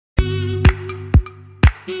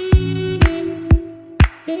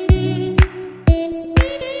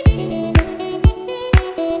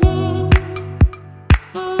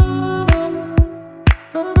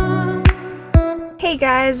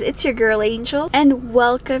guys, it's your girl Angel and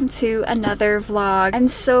welcome to another vlog. I'm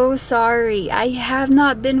so sorry. I have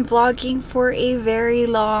not been vlogging for a very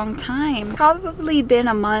long time. Probably been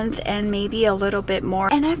a month and maybe a little bit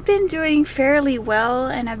more. And I've been doing fairly well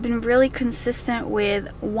and I've been really consistent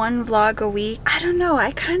with one vlog a week. I don't know, I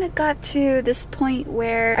kind of got to this point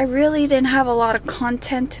where I really didn't have a lot of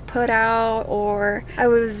content to put out, or I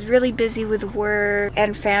was really busy with work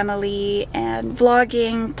and family, and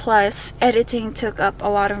vlogging plus editing took up a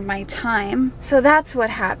lot of my time. So that's what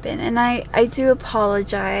happened, and I do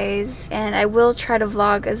apologize, and I will try to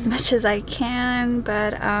vlog as much as I can,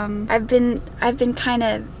 but I've been kind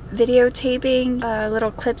of videotaping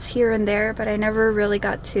little clips here and there, but I never really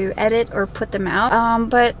got to edit or put them out.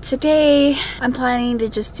 But today I'm planning to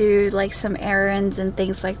just do like some errands and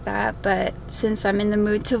things like that, but since I'm in the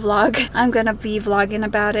mood to vlog, I'm gonna be vlogging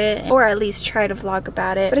about it, or at least try to vlog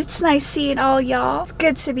about it. But it's nice seeing all y'all. It's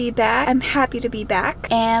good to be back. I'm happy to be back,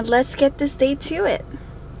 and let's get this day to it.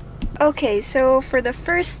 Okay, so for the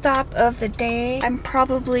first stop of the day, I'm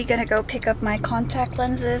probably gonna go pick up my contact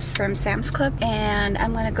lenses from Sam's Club, and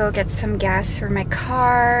I'm gonna go get some gas for my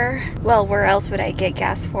car. Well, where else would I get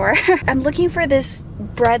gas for? I'm looking for this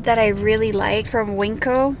bread that I really like from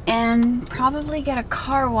Winco, and probably get a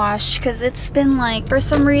car wash because it's been like, for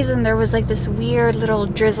some reason there was like this weird little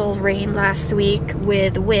drizzle rain last week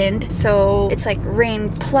with wind, so it's like rain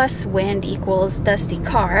plus wind equals dusty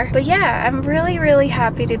car. But yeah, I'm really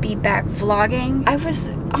happy to be back vlogging. I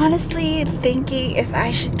was honestly thinking if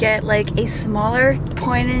I should get like a smaller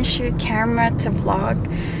point and shoot camera to vlog,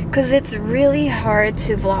 because it's really hard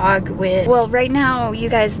to vlog with. Well, right now you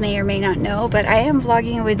guys may or may not know, but I am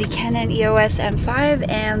vlogging with the Canon EOS M5,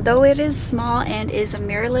 and though it is small and is a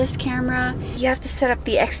mirrorless camera, you have to set up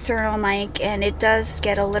the external mic and it does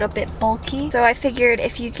get a little bit bulky. So I figured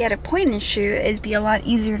if you get a point and shoot, it'd be a lot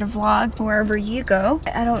easier to vlog wherever you go.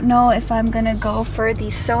 I don't know if I'm gonna go for the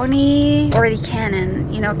Sony or the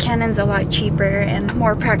Canon. You know, Canon's a lot cheaper and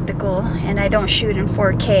more practical, and I don't shoot in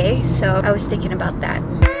 4K, so I was thinking about that.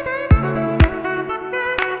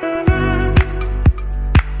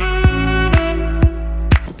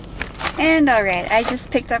 And alright, I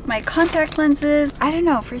just picked up my contact lenses. I don't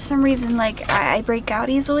know, for some reason like I break out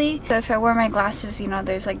easily. So if I wear my glasses, you know,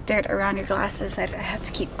 there's like dirt around your glasses. I have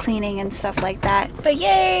to keep cleaning and stuff like that. But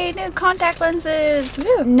yay, new contact lenses!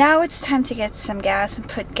 Woo. Now it's time to get some gas and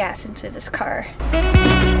put gas into this car.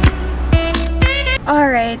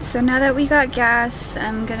 Alright, so now that we got gas,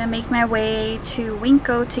 I'm gonna make my way to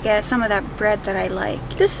Winco to get some of that bread that I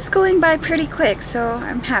like. This is going by pretty quick, so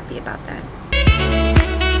I'm happy about that.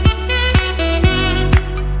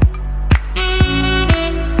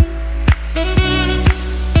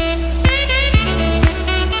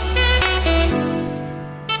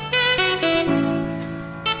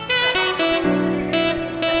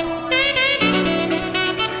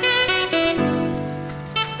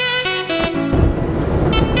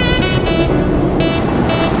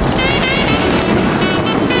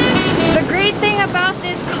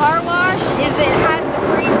 Car wash is it has a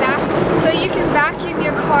free vacuum, so you can vacuum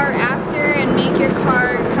your car after and make your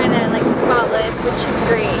car kind of like spotless, which is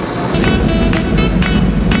great.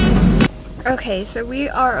 Okay, so we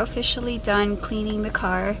are officially done cleaning the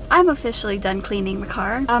car. I'm officially done cleaning the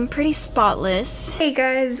car. I'm pretty spotless. Hey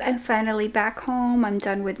guys, I'm finally back home. I'm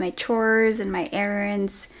done with my chores and my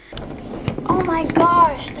errands. Oh my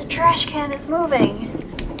gosh, the trash can is moving.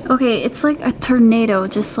 Okay, it's like a tornado,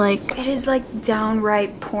 just like, it is like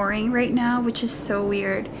downright pouring right now, which is so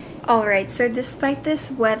weird. Alright, so despite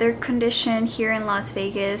this weather condition here in Las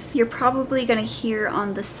Vegas, you're probably gonna hear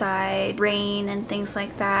on the side rain and things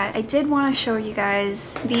like that. I did want to show you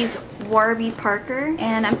guys these Warby Parker,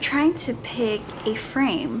 and I'm trying to pick a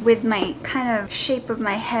frame with my kind of shape of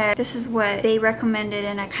my head. This is what they recommended,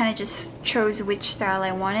 and I kind of just chose which style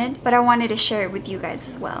I wanted, but I wanted to share it with you guys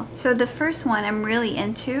as well. So the first one I'm really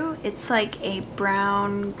into, it's like a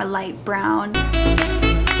brown, a light brown.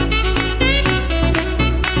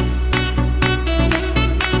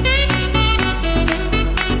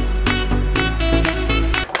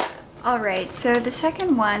 Alright, so the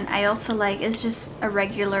second one I also like is just a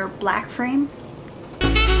regular black frame.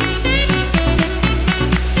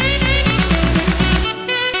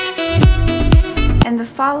 And the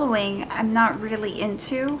following I'm not really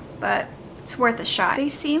into, but it's worth a shot. They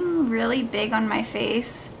seem really big on my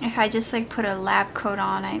face. If I just like put a lab coat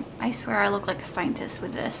on, I swear I look like a scientist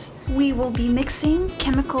with this. We will be mixing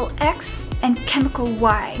chemical X and chemical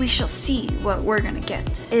Y. We shall see what we're gonna get.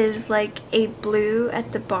 It is like a blue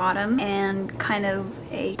at the bottom and kind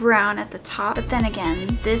of a brown at the top. But then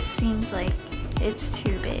again, this seems like it's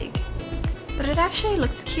too big. But it actually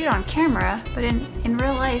looks cute on camera, but in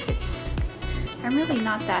real life I'm really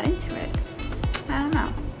not that into it. I don't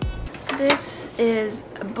know. This is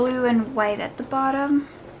blue and white at the bottom.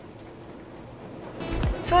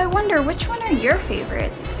 So I wonder, which one are your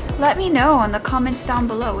favorites? Let me know in the comments down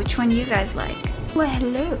below which one you guys like. Well,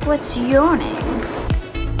 hello. What's your name?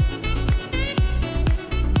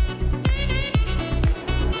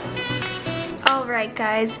 Alright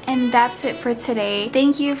guys, and that's it for today.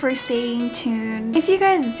 Thank you for staying tuned. If you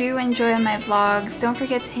guys do enjoy my vlogs, don't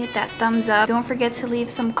forget to hit that thumbs up. Don't forget to leave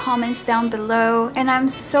some comments down below. And I'm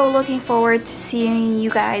so looking forward to seeing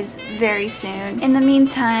you guys very soon. In the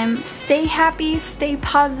meantime, stay happy, stay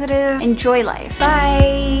positive, enjoy life.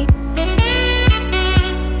 Bye!